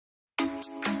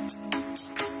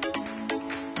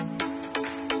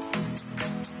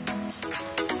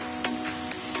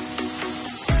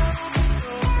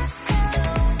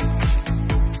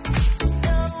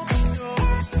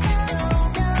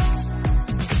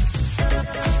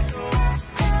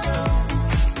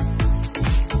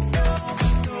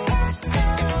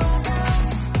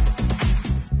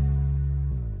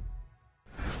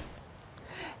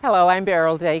Hello, I'm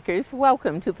Beryl Dakers.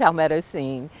 Welcome to Palmetto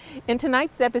Scene. In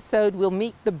tonight's episode, we'll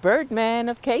meet the Birdman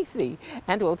of Cayce,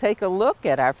 and we'll take a look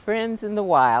at our friends in the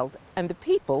wild and the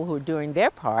people who are doing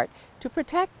their part to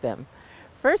protect them.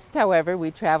 First, however,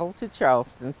 we travel to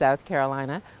Charleston, South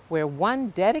Carolina, where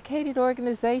one dedicated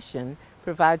organization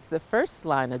provides the first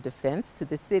line of defense to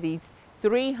the city's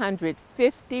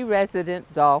 350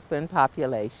 resident dolphin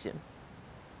population.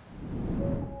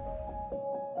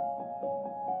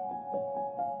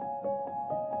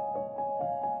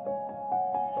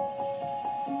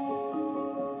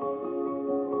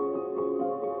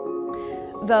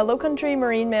 The Lowcountry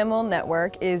Marine Mammal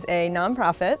Network is a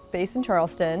nonprofit based in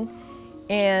Charleston,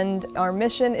 and our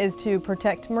mission is to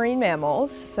protect marine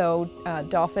mammals, so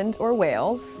dolphins or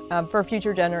whales, for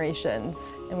future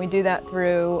generations. And we do that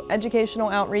through educational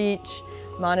outreach,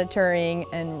 monitoring,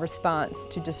 and response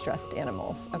to distressed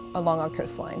animals along our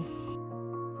coastline.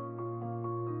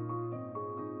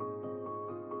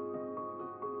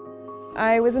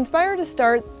 I was inspired to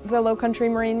start the Lowcountry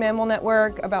Marine Mammal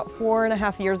Network about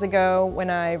 4.5 years ago when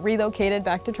I relocated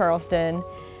back to Charleston,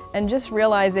 and just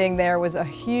realizing there was a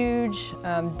huge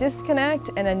disconnect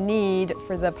and a need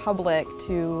for the public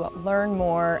to learn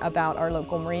more about our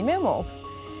local marine mammals.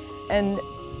 And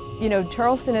you know,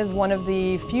 Charleston is one of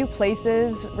the few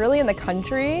places really in the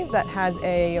country that has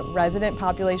a resident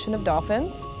population of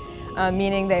dolphins,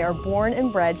 meaning they are born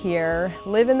and bred here,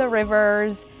 live in the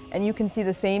rivers, and you can see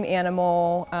the same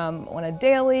animal on a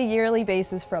daily, yearly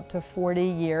basis for up to 40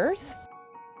 years.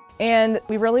 And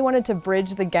we really wanted to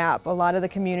bridge the gap. A lot of the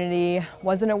community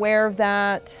wasn't aware of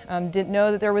that, didn't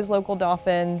know that there was local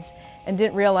dolphins, and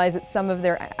didn't realize that some of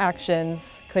their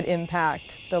actions could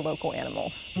impact the local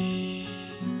animals.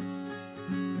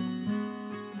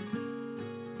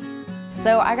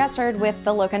 So I got started with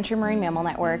the Lowcountry Marine Mammal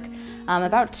Network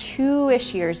about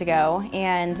 2-ish years ago,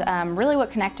 and really what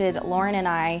connected Lauren and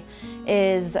I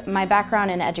is my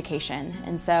background in education.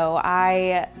 And so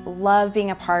I love being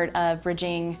a part of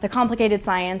bridging the complicated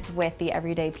science with the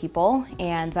everyday people,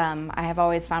 and I have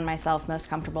always found myself most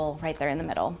comfortable right there in the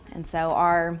middle. And so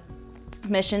our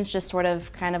missions just sort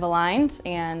of kind of aligned,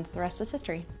 and the rest is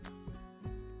history.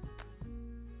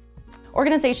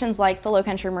 Organizations like the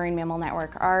Lowcountry Marine Mammal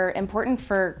Network are important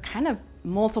for kind of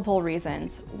multiple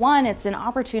reasons. One, it's an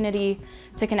opportunity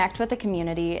to connect with the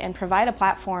community and provide a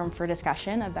platform for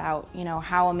discussion about,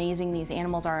 how amazing these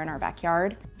animals are in our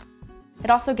backyard. It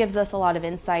also gives us a lot of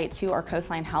insight to our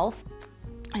coastline health.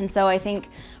 And so I think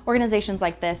organizations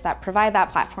like this that provide that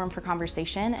platform for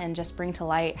conversation and just bring to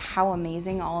light how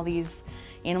amazing all these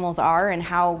animals are and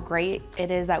how great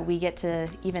it is that we get to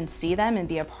even see them and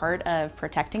be a part of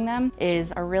protecting them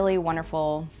is a really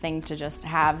wonderful thing to just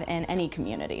have in any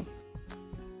community.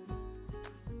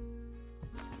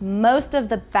 Most of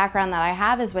the background that I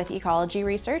have is with ecology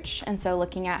research, and so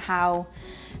looking at how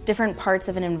different parts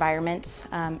of an environment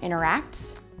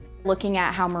interact. Looking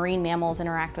at how marine mammals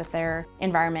interact with their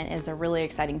environment is a really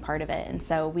exciting part of it. And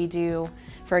so we do,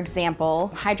 for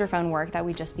example, hydrophone work that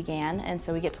we just began. And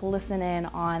so we get to listen in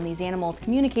on these animals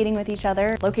communicating with each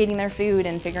other, locating their food,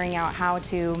 and figuring out how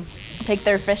to take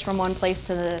their fish from one place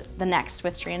to the next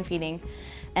with strand feeding.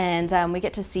 And we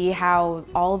get to see how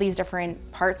all these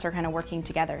different parts are kind of working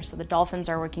together. So the dolphins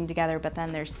are working together, but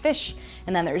then there's fish,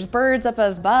 and then there's birds up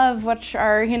above, which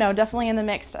are, definitely in the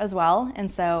mix as well.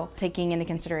 And so taking into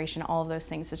consideration all of those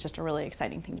things is just a really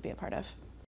exciting thing to be a part of.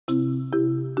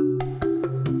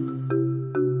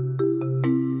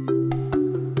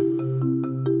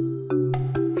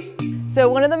 So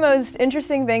one of the most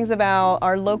interesting things about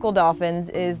our local dolphins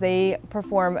is they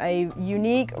perform a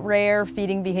unique, rare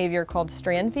feeding behavior called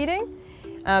strand feeding.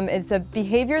 It's a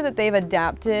behavior that they've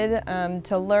adapted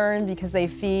to learn because they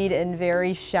feed in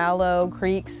very shallow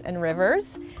creeks and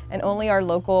rivers, and only our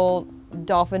local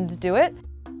dolphins do it.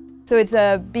 So it's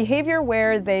a behavior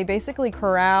where they basically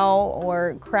corral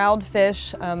or crowd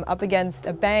fish up against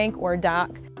a bank or a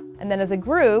dock. And then as a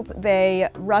group, they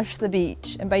rush the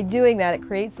beach. And by doing that, it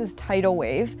creates this tidal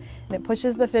wave, and it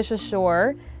pushes the fish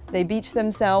ashore. They beach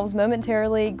themselves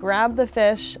momentarily, grab the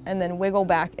fish, and then wiggle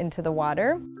back into the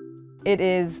water. It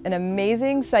is an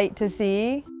amazing sight to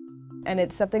see, and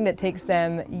it's something that takes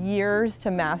them years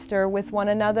to master with one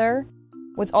another.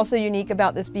 What's also unique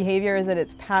about this behavior is that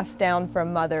it's passed down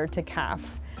from mother to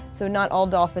calf. So not all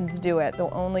dolphins do it.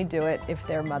 They'll only do it if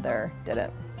their mother did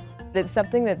it. It's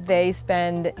something that they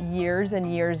spend years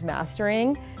and years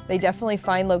mastering. They definitely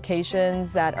find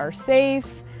locations that are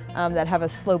safe, that have a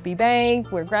slopey bank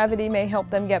where gravity may help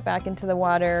them get back into the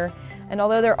water. And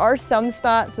although there are some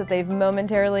spots that they've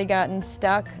momentarily gotten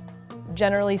stuck,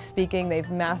 generally speaking, they've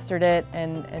mastered it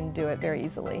and do it very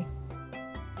easily.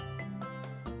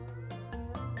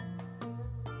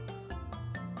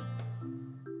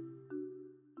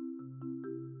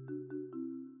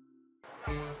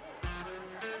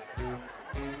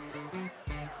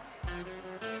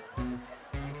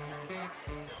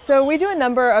 So we do a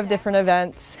number of different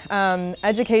events.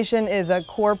 Education is a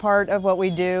core part of what we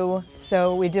do.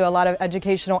 So we do a lot of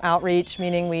educational outreach,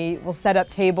 meaning we will set up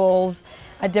tables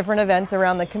at different events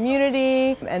around the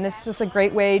community. And this is just a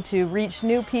great way to reach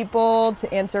new people,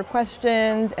 to answer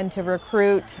questions, and to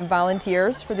recruit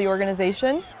volunteers for the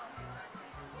organization.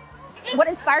 What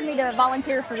inspired me to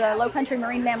volunteer for the Low Country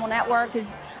Marine Mammal Network is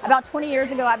about 20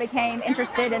 years ago I became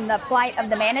interested in the plight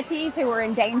of the manatees who were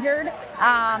endangered.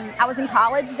 I was in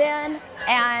college then,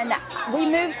 and we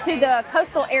moved to the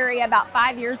coastal area about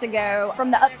 5 years ago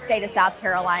from the upstate of South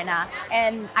Carolina.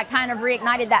 And I kind of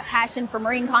reignited that passion for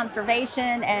marine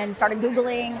conservation and started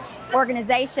Googling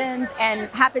organizations and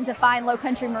happened to find Low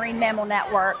Country Marine Mammal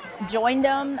Network. Joined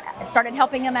them, started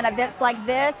helping them at events like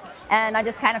this, and I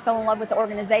just kind of fell in love with the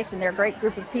organization. They're a great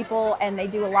group of people, and they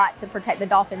do a lot to protect the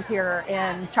dolphins here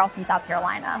in Charleston, South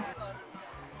Carolina.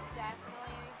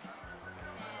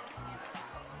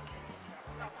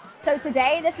 So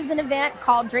today, this is an event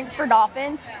called Drinks for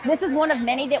Dolphins. This is one of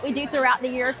many that we do throughout the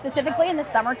year, specifically in the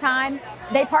summertime.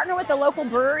 They partner with a local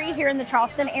brewery here in the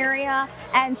Charleston area,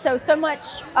 and so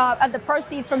much of the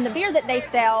proceeds from the beer that they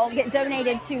sell get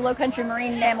donated to Low Country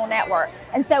Marine Mammal Network.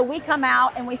 And so we come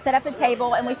out and we set up a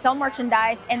table and we sell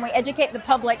merchandise and we educate the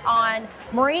public on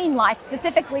marine life,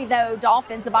 specifically though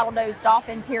dolphins, the bottlenose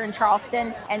dolphins here in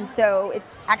Charleston. And so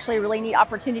it's actually a really neat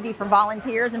opportunity for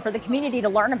volunteers and for the community to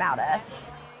learn about us.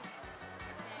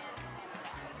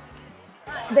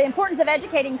 The importance of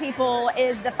educating people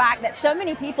is the fact that so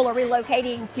many people are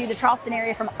relocating to the Charleston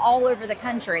area from all over the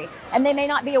country, and they may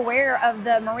not be aware of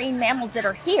the marine mammals that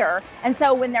are here. And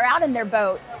so when they're out in their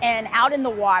boats and out in the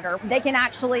water, they can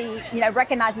actually,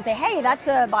 recognize and say, hey, that's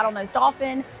a bottlenose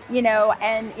dolphin,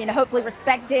 and hopefully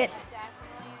respect it.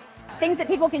 Things that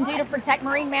people can do to protect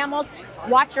marine mammals: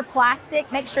 watch your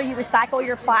plastic, make sure you recycle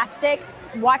your plastic.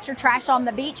 Watch your trash on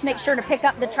the beach, make sure to pick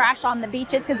up the trash on the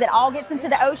beaches because it all gets into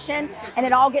the ocean and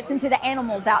it all gets into the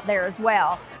animals out there as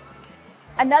well.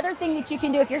 Another thing that you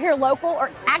can do if you're here local,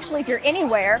 or actually if you're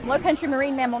anywhere, Low Country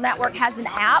Marine Mammal Network has an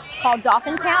app called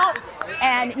Dolphin Count,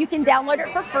 and you can download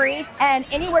it for free. And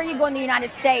anywhere you go in the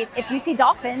United States, if you see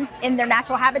dolphins in their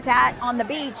natural habitat on the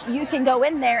beach, you can go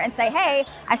in there and say, hey,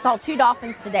 I saw 2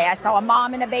 dolphins today. I saw a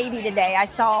mom and a baby today.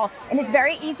 And it's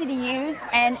very easy to use,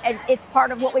 and it's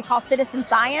part of what we call citizen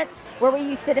science, where we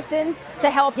use citizens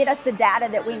to help get us the data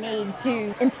that we need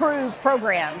to improve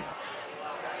programs.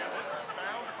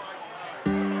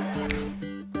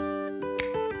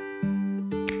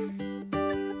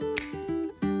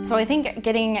 So I think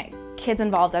getting kids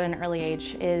involved at an early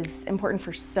age is important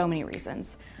for so many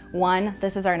reasons. One,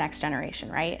 this is our next generation,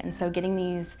 right? And so getting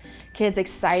these kids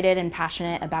excited and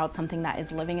passionate about something that is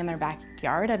living in their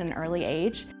backyard at an early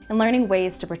age and learning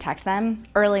ways to protect them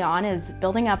early on is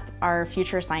building up our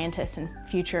future scientists and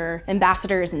future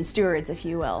ambassadors and stewards, if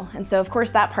you will. And so of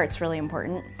course that part's really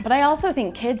important. But I also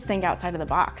think kids think outside of the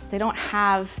box. They don't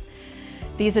have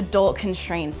these adult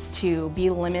constraints to be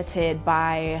limited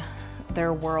by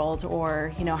their world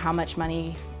or how much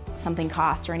money something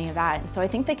costs or any of that. And so I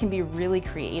think they can be really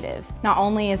creative. Not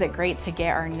only is it great to get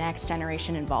our next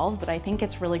generation involved, but I think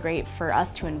it's really great for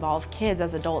us to involve kids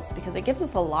as adults because it gives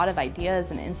us a lot of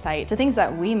ideas and insight to things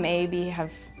that we maybe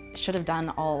should have done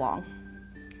all along.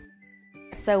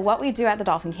 So what we do at the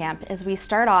Dolphin Camp is we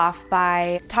start off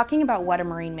by talking about what a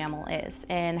marine mammal is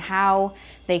and how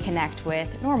they connect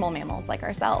with normal mammals like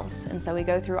ourselves. And so we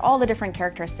go through all the different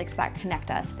characteristics that connect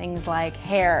us, things like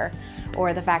hair,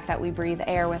 or the fact that we breathe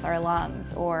air with our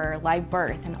lungs, or live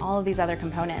birth, and all of these other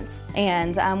components.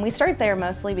 And we start there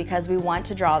mostly because we want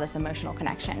to draw this emotional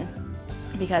connection.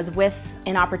 Because with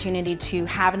an opportunity to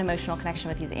have an emotional connection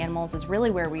with these animals is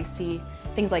really where we see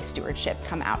things like stewardship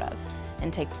come out of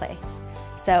and take place.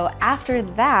 So after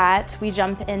that, we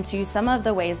jump into some of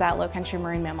the ways that Low Country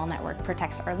Marine Mammal Network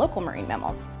protects our local marine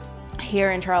mammals. Here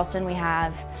in Charleston, we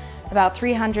have about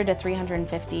 300 to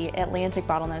 350 Atlantic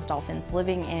bottlenose dolphins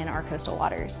living in our coastal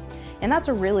waters. And that's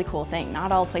a really cool thing.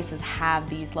 Not all places have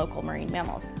these local marine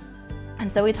mammals.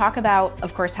 And so we talk about,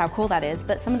 of course, how cool that is,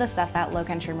 but some of the stuff that Low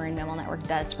Country Marine Mammal Network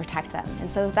does to protect them. And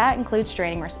so that includes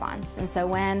training response. And so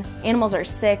when animals are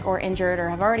sick or injured or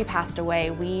have already passed away,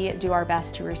 we do our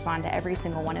best to respond to every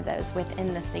single one of those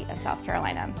within the state of South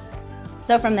Carolina.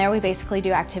 So from there, we basically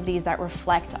do activities that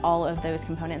reflect all of those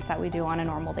components that we do on a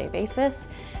normal day basis,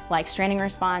 like stranding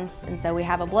response. And so we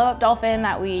have a blow-up dolphin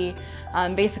that we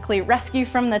basically rescue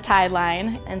from the tide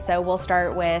line. And so we'll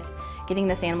start with getting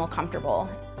this animal comfortable.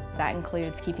 That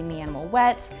includes keeping the animal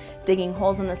wet, digging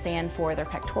holes in the sand for their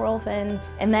pectoral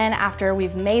fins. And then after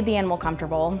we've made the animal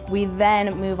comfortable, we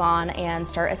then move on and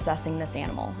start assessing this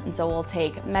animal. And so we'll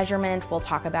take measurement, we'll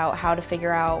talk about how to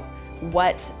figure out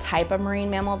what type of marine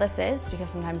mammal this is, because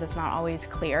sometimes it's not always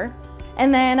clear.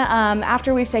 And then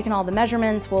after we've taken all the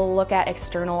measurements, we'll look at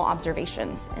external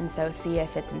observations. And so see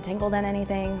if it's entangled in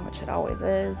anything, which it always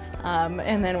is.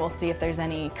 And then we'll see if there's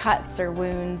any cuts or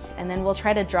wounds. And then we'll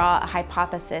try to draw a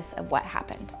hypothesis of what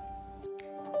happened.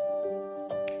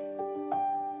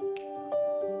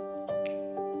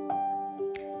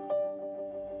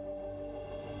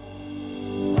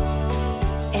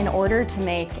 In order to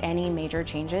make any major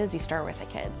changes, you start with the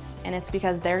kids. And it's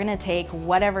because they're gonna take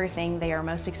whatever thing they are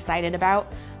most excited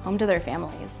about home to their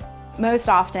families. Most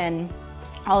often,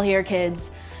 I'll hear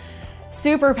kids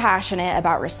super passionate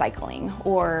about recycling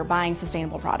or buying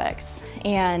sustainable products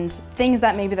and things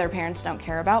that maybe their parents don't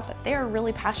care about, but they are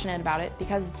really passionate about it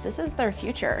because this is their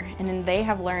future. And they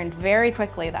have learned very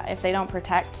quickly that if they don't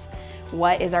protect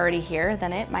what is already here,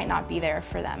 then it might not be there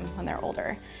for them when they're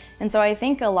older. And so I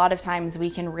think a lot of times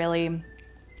we can really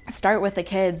start with the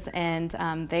kids, and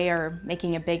they are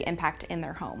making a big impact in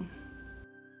their home.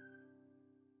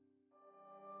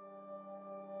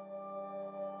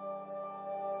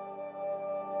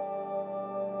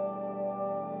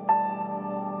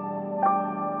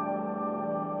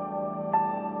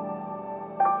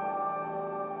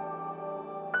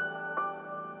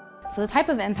 So the type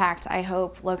of impact I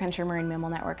hope Low Country Marine Mammal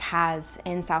Network has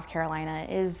in South Carolina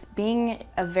is being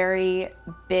a very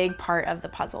big part of the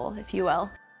puzzle, if you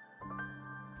will.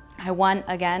 I want,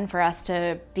 again, for us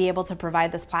to be able to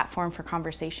provide this platform for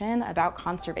conversation about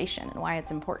conservation and why it's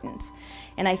important.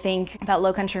 And I think that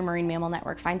Low Country Marine Mammal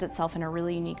Network finds itself in a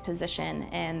really unique position,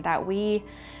 and that we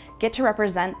get to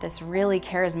represent this really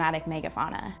charismatic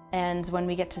megafauna. And when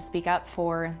we get to speak up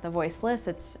for the voiceless,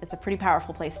 it's a pretty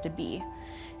powerful place to be.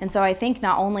 And so I think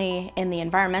not only in the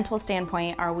environmental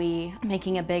standpoint are we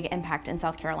making a big impact in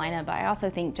South Carolina, but I also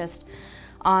think just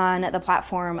on the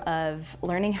platform of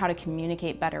learning how to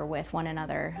communicate better with one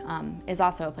another is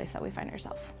also a place that we find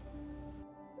ourselves.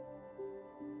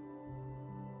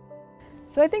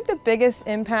 So I think the biggest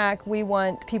impact we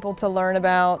want people to learn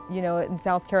about, in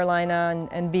South Carolina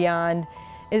and beyond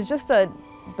is just the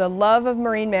love of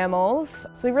marine mammals.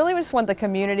 So we really just want the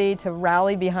community to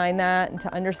rally behind that and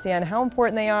to understand how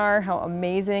important they are, how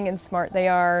amazing and smart they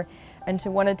are, and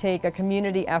to want to take a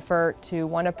community effort to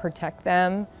want to protect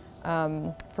them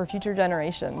for future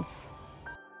generations.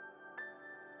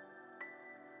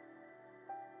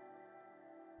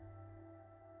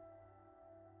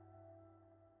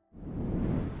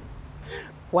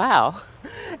 Wow.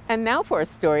 And now for a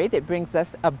story that brings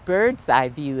us a bird's eye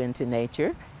view into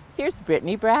nature. Here's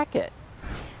Brittany Brackett.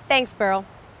 Thanks, Beryl.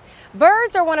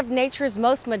 Birds are one of nature's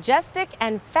most majestic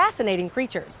and fascinating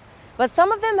creatures, but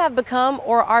some of them have become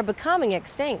or are becoming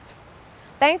extinct.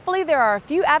 Thankfully, there are a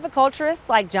few aviculturists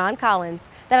like John Collins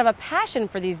that have a passion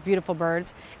for these beautiful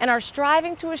birds and are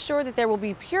striving to assure that there will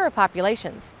be pure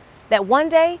populations that one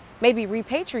day may be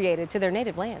repatriated to their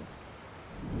native lands.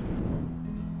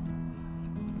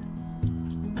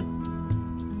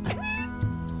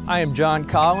 I am John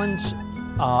Collins.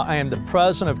 I am the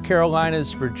president of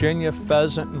Carolina's Virginia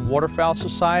Pheasant and Waterfowl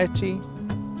Society,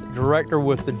 director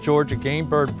with the Georgia Game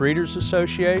Bird Breeders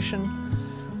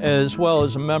Association, as well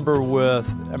as a member with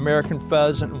American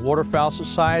Pheasant and Waterfowl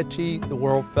Society, the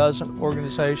World Pheasant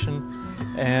Organization,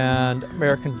 and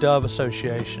American Dove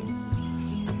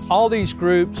Association. All these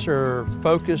groups are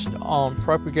focused on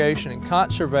propagation and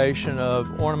conservation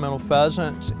of ornamental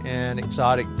pheasants and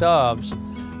exotic doves,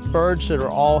 birds that are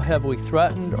all heavily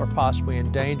threatened or possibly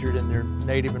endangered in their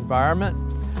native environment.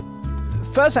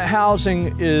 Pheasant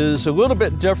housing is a little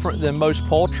bit different than most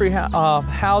poultry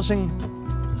housing.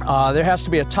 There has to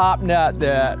be a top net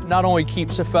that not only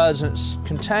keeps the pheasants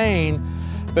contained,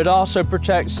 but also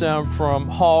protects them from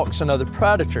hawks and other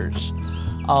predators.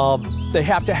 They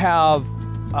have to have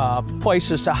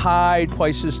places to hide,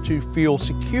 places to feel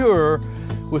secure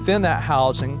within that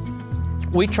housing.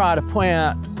 We try to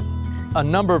plant a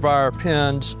number of our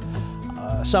pens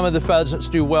Some of the pheasants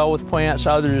do well with plants,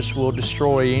 others will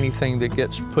destroy anything that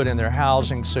gets put in their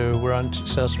housing, so we're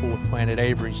unsuccessful with planted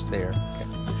aviaries there.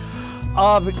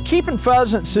 But keeping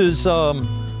pheasants is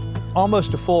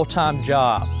almost a full-time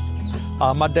job.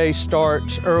 My day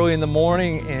starts early in the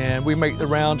morning and we make the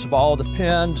rounds of all the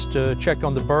pens to check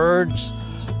on the birds.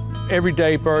 Every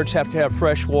day birds have to have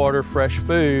fresh water, fresh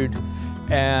food,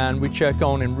 and we check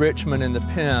on enrichment in the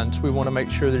pens. We want to make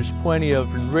sure there's plenty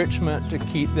of enrichment to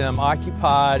keep them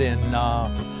occupied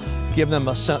and give them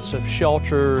a sense of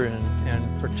shelter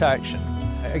and protection.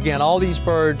 Again, all these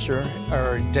birds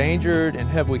are endangered and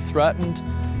heavily threatened,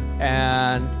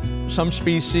 and some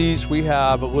species we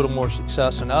have a little more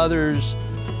success than others.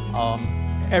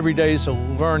 Every day is a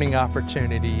learning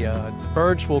opportunity.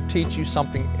 Birds will teach you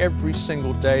something every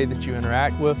single day that you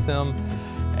interact with them,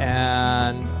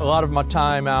 and a lot of my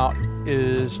time out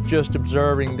is just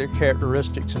observing their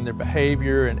characteristics and their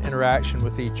behavior and interaction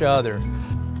with each other.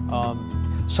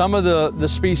 Some of the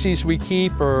species we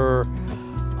keep are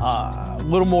a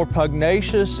little more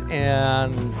pugnacious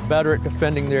and better at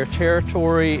defending their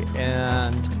territory,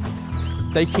 and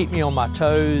they keep me on my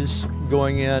toes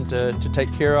going in to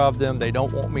take care of them. They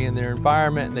don't want me in their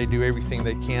environment, and they do everything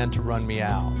they can to run me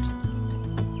out.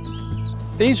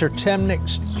 These are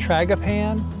Temnix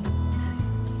tragopan.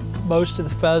 Most of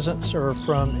the pheasants are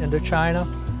from Indochina.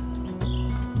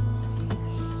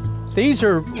 These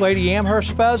are Lady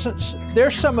Amherst pheasants. They're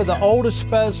some of the oldest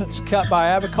pheasants kept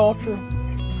by aviculture,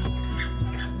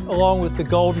 along with the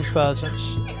golden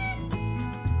pheasants.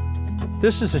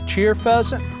 This is a cheer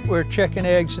pheasant. We're checking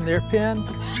eggs in their pen.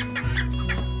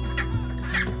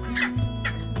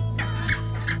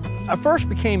 I first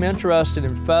became interested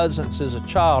in pheasants as a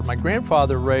child. My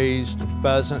grandfather raised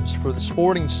pheasants for the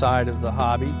sporting side of the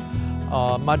hobby.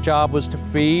 My job was to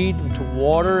feed and to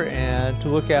water and to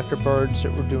look after birds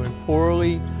that were doing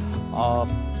poorly,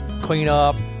 clean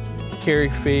up, carry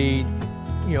feed,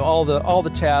 you know, all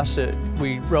the tasks that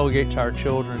we relegate to our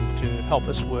children to help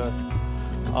us with.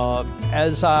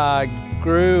 As I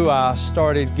grew, I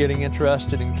started getting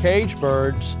interested in cage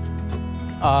birds,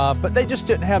 but they just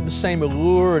didn't have the same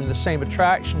allure and the same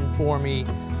attraction for me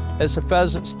as the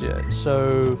pheasants did.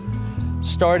 So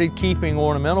started keeping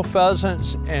ornamental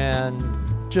pheasants, and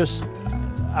just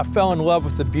I fell in love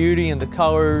with the beauty and the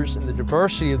colors and the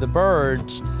diversity of the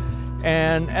birds.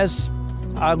 And as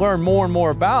I learned more and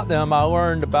more about them, I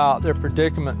learned about their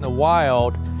predicament in the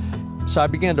wild. So I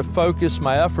began to focus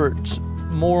my efforts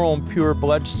more on pure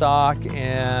bloodstock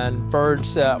and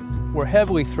birds that were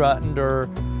heavily threatened or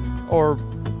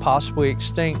possibly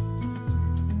extinct.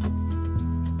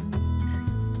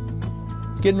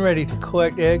 Getting ready to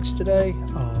collect eggs today.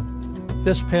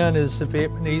 This pen is the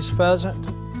Vietnamese pheasant,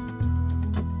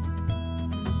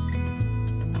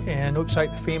 and looks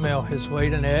like the female has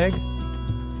laid an egg.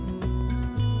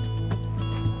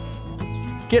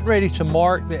 Getting ready to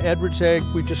mark the Edwards egg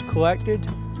we just collected.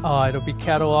 It'll be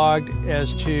cataloged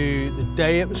as to the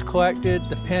day it was collected,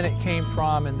 the pen it came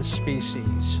from, and the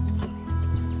species.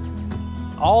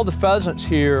 All the pheasants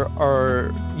here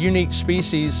are unique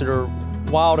species that are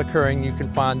wild occurring. You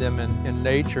can find them in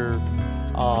nature,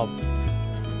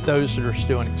 those that are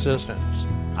still in existence.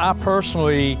 I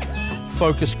personally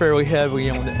focus fairly heavily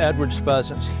on the Edwards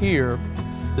pheasants here.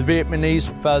 The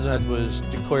Vietnamese pheasant was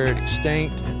declared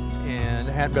extinct and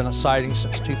there hadn't been a sighting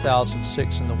since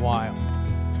 2006 in the wild.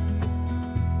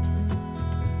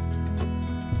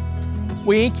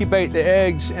 We incubate the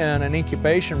eggs in an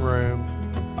incubation room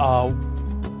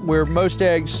where most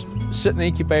eggs sit in the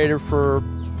incubator for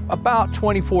about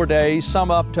 24 days,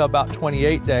 some up to about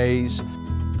 28 days.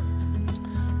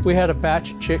 We had a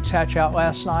batch of chicks hatch out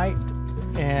last night,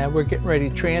 and we're getting ready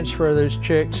to transfer those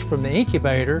chicks from the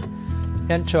incubator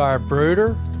into our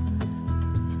brooder.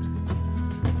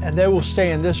 And they will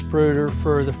stay in this brooder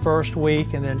for the first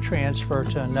week and then transfer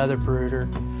to another brooder.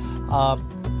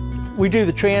 We do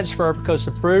the transfer because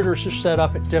the brooders are set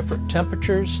up at different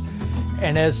temperatures,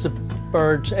 and as the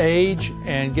birds age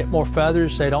and get more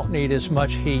feathers, they don't need as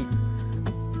much heat.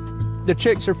 The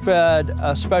chicks are fed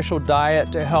a special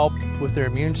diet to help with their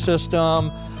immune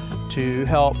system, to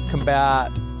help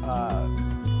combat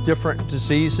different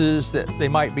diseases that they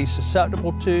might be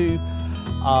susceptible to.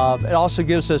 It also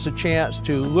gives us a chance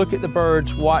to look at the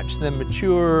birds, watch them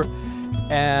mature,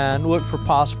 and look for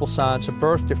possible signs of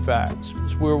birth defects.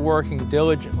 We're working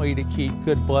diligently to keep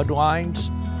good bloodlines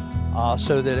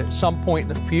so that at some point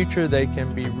in the future they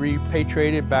can be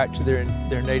repatriated back to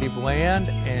their native land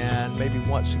and maybe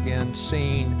once again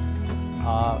seen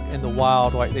in the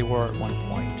wild like they were at one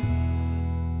point.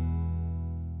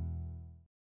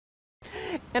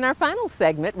 In our final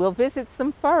segment, we'll visit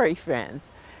some furry friends.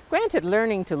 Granted,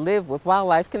 learning to live with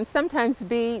wildlife can sometimes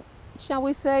be, shall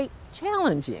we say,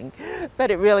 challenging,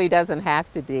 but it really doesn't have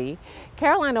to be.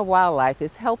 Carolina Wildlife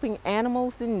is helping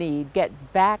animals in need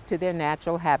get back to their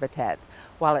natural habitats,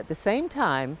 while at the same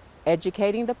time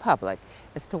educating the public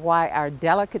as to why our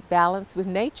delicate balance with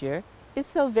nature is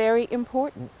so very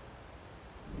important.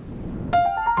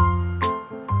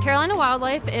 Carolina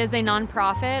Wildlife is a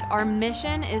nonprofit. Our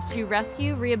mission is to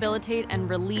rescue, rehabilitate, and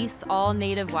release all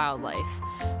native wildlife.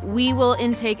 We will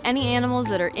intake any animals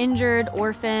that are injured,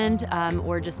 orphaned,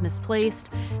 or just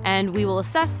misplaced, and we will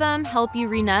assess them, help you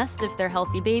re-nest if they're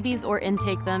healthy babies, or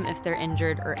intake them if they're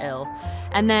injured or ill.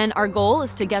 And then our goal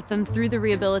is to get them through the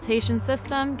rehabilitation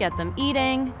system, get them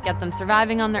eating, get them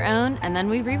surviving on their own, and then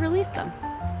we re-release them.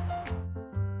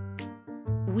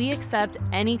 We accept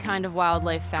any kind of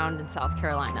wildlife found in South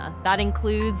Carolina. That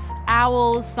includes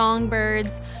owls,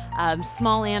 songbirds,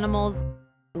 small animals.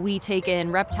 We take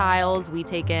in reptiles, we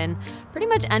take in pretty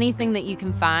much anything that you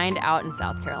can find out in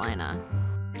South Carolina.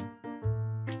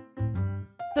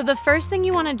 So the first thing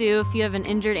you want to do if you have an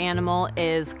injured animal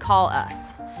is call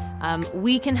us.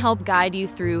 We can help guide you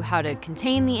through how to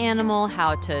contain the animal,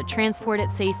 how to transport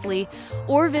it safely,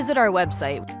 or visit our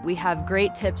website. We have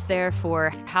great tips there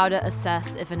for how to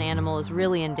assess if an animal is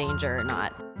really in danger or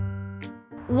not.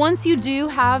 Once you do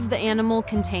have the animal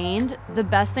contained, the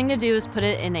best thing to do is put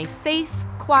it in a safe,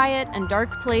 quiet, and dark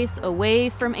place away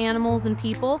from animals and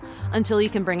people until you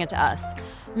can bring it to us.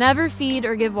 Never feed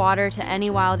or give water to any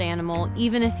wild animal,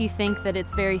 even if you think that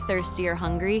it's very thirsty or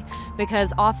hungry,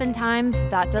 because oftentimes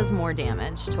that does more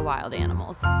damage to wild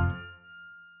animals.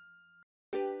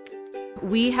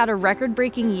 We had a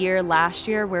record-breaking year last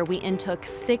year where we intook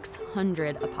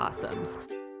 600 opossums.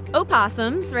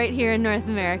 Opossums, right here in North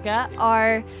America,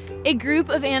 are a group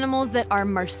of animals that are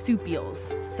marsupials.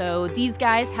 So these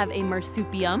guys have a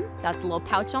marsupium, that's a little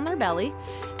pouch on their belly,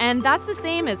 and that's the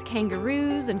same as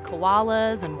kangaroos and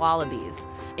koalas and wallabies.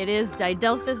 It is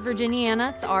Didelphis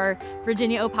virginiana, it's our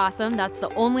Virginia opossum. That's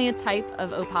the only type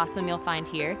of opossum you'll find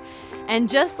here. And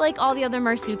just like all the other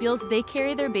marsupials, they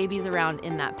carry their babies around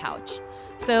in that pouch.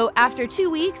 So after 2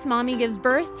 weeks, mommy gives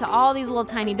birth to all these little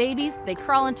tiny babies. They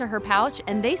crawl into her pouch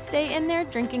and they stay in there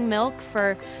drinking milk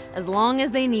for as long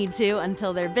as they need to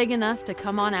until they're big enough to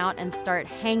come on out and start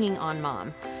hanging on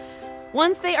mom.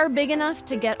 Once they are big enough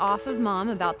to get off of mom,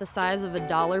 about the size of a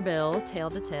dollar bill, tail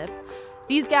to tip,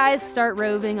 these guys start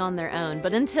roving on their own.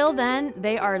 But until then,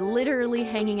 they are literally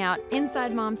hanging out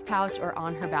inside mom's pouch or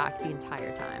on her back the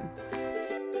entire time.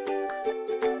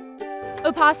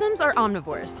 Opossums are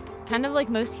omnivores. Kind of like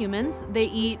most humans, they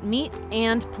eat meat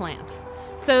and plant.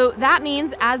 So that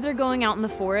means as they're going out in the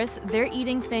forest, they're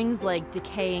eating things like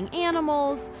decaying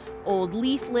animals, old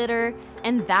leaf litter,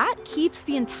 and that keeps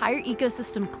the entire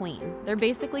ecosystem clean. They're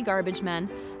basically garbage men.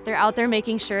 They're out there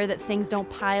making sure that things don't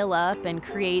pile up and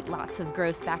create lots of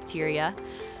gross bacteria.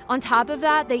 On top of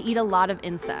that, they eat a lot of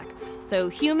insects. So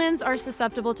humans are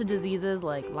susceptible to diseases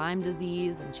like Lyme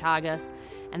disease and Chagas,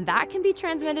 and that can be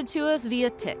transmitted to us via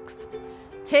ticks.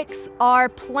 Ticks are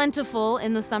plentiful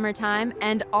in the summertime,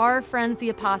 and our friends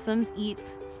the opossums eat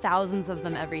thousands of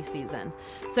them every season.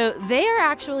 So they are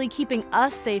actually keeping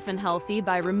us safe and healthy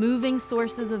by removing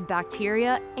sources of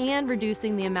bacteria and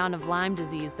reducing the amount of Lyme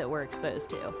disease that we're exposed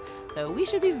to. So we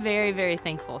should be very, very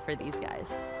thankful for these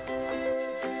guys.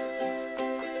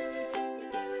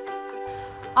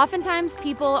 Oftentimes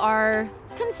people are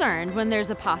concerned when there's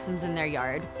opossums in their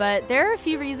yard, but there are a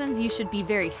few reasons you should be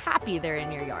very happy they're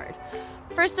in your yard.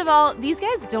 First of all, these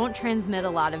guys don't transmit a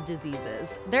lot of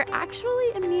diseases. They're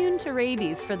actually immune to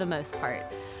rabies for the most part.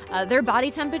 Their body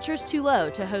temperature is too low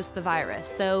to host the virus,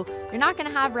 so you're not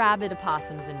going to have rabid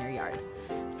opossums in your yard.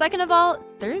 Second of all,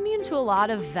 they're immune to a lot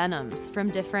of venoms from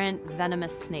different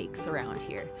venomous snakes around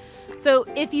here. So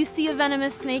if you see a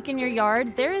venomous snake in your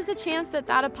yard, there is a chance that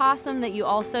that opossum that you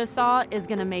also saw is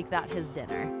going to make that his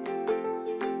dinner.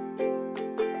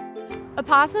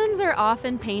 Opossums are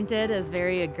often painted as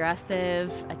very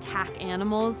aggressive, attack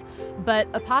animals, but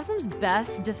opossums'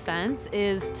 best defense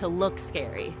is to look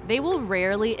scary. They will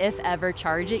rarely, if ever,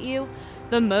 charge at you.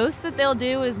 The most that they'll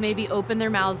do is maybe open their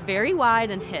mouths very wide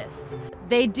and hiss.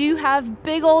 They do have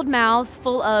big old mouths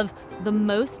full of the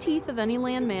most teeth of any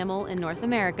land mammal in North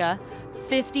America,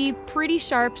 50 pretty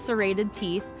sharp serrated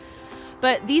teeth.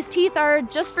 But these teeth are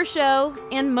just for show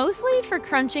and mostly for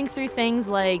crunching through things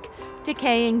like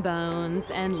decaying bones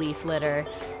and leaf litter.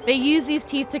 They use these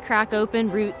teeth to crack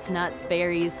open roots, nuts,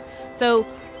 berries. So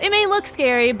it may look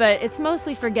scary, but it's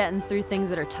mostly for getting through things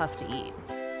that are tough to eat.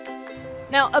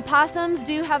 Now, opossums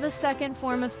do have a second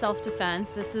form of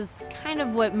self-defense. This is kind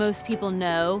of what most people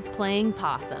know, playing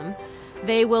possum.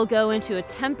 They will go into a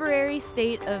temporary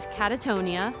state of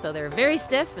catatonia, so they're very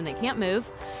stiff and they can't move,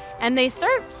 and they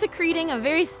start secreting a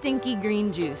very stinky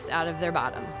green juice out of their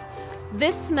bottoms.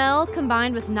 This smell,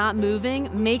 combined with not moving,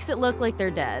 makes it look like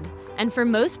they're dead. And for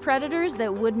most predators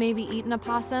that would maybe eat an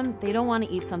opossum, they don't want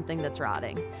to eat something that's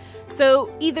rotting.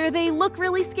 So either they look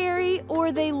really scary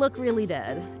or they look really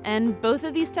dead. And both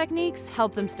of these techniques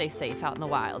help them stay safe out in the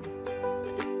wild.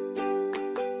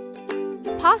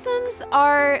 Opossums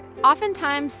are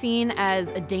oftentimes seen as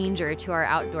a danger to our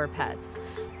outdoor pets.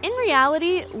 In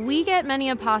reality, we get many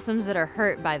opossums that are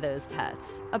hurt by those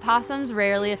pets. Opossums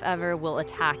rarely, if ever, will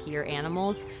attack your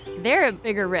animals. They're a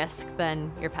bigger risk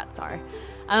than your pets are.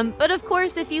 But of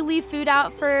course, if you leave food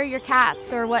out for your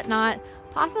cats or whatnot,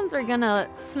 opossums are gonna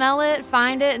smell it,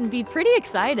 find it, and be pretty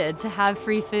excited to have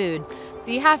free food.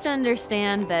 So you have to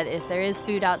understand that if there is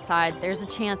food outside, there's a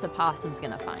chance a possum's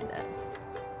gonna find it.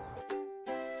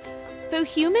 So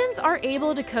humans are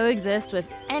able to coexist with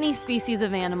any species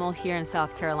of animal here in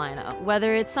South Carolina,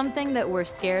 whether it's something that we're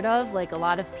scared of, like a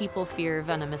lot of people fear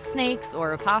venomous snakes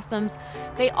or opossums.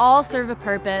 They all serve a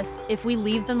purpose. If we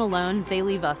leave them alone, they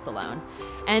leave us alone.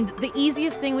 And the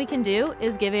easiest thing we can do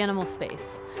is give animals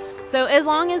space. So as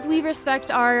long as we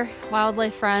respect our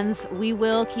wildlife friends, we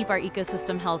will keep our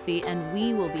ecosystem healthy, and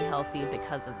we will be healthy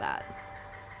because of that.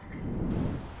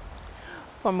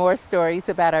 For more stories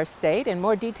about our state and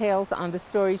more details on the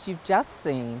stories you've just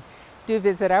seen, do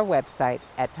visit our website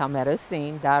at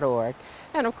palmettoscene.org.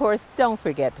 And of course, don't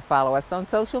forget to follow us on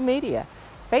social media,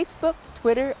 Facebook,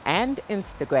 Twitter, and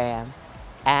Instagram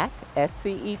at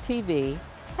SCETV,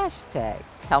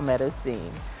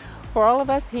 #PalmettoScene. For all of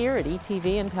us here at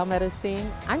ETV and Palmetto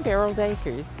Scene, I'm Beryl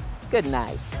Dakers. Good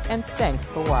night, and thanks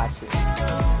for watching.